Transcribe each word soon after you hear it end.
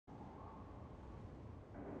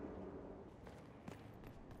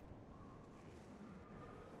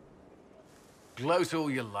Gloat all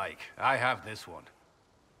you like. I have this one.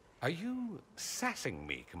 Are you sassing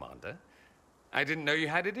me, Commander? I didn't know you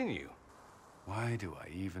had it in you. Why do I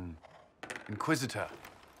even... Inquisitor.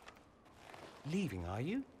 Leaving, are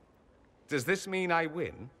you? Does this mean I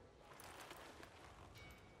win?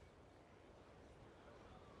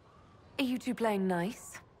 Are you two playing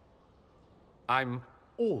nice? I'm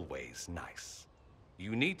always nice.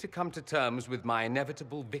 You need to come to terms with my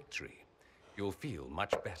inevitable victory. You'll feel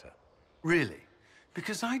much better. Really?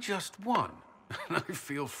 Because I just won. And I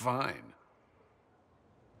feel fine.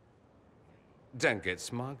 Don't get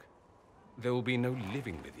smug. There will be no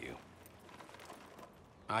living with you.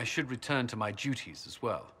 I should return to my duties as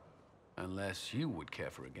well. Unless you would care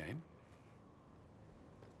for a game.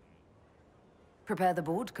 Prepare the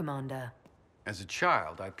board, Commander. As a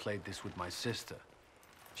child, I played this with my sister.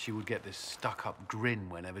 She would get this stuck-up grin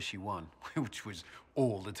whenever she won, which was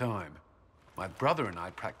all the time. My brother and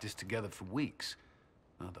I practiced together for weeks.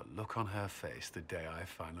 Oh, the look on her face the day I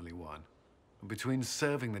finally won. Between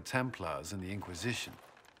serving the Templars and the Inquisition,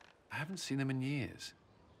 I haven't seen them in years.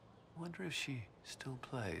 I wonder if she still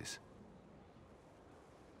plays.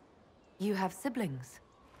 You have siblings?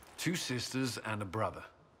 2 sisters and a brother.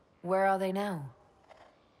 Where are they now?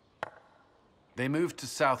 They moved to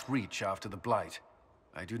South Reach after the Blight.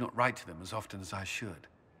 I do not write to them as often as I should.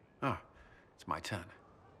 Oh, it's my turn.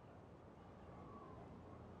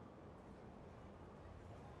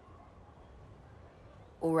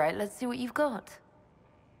 All right, let's see what you've got.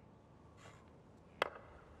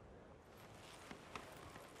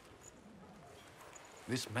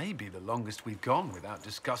 This may be the longest we've gone without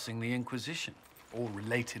discussing the Inquisition, or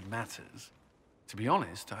related matters. To be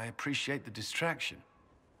honest, I appreciate the distraction.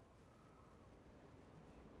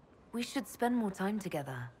 We should spend more time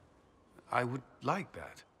together. I would like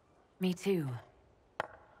that. Me too.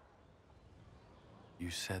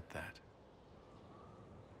 You said that.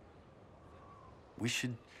 We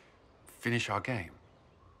should finish our game,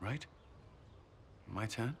 right? My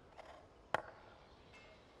turn?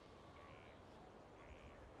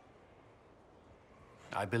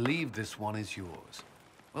 I believe this one is yours.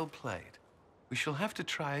 Well played. We shall have to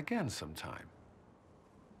try again sometime.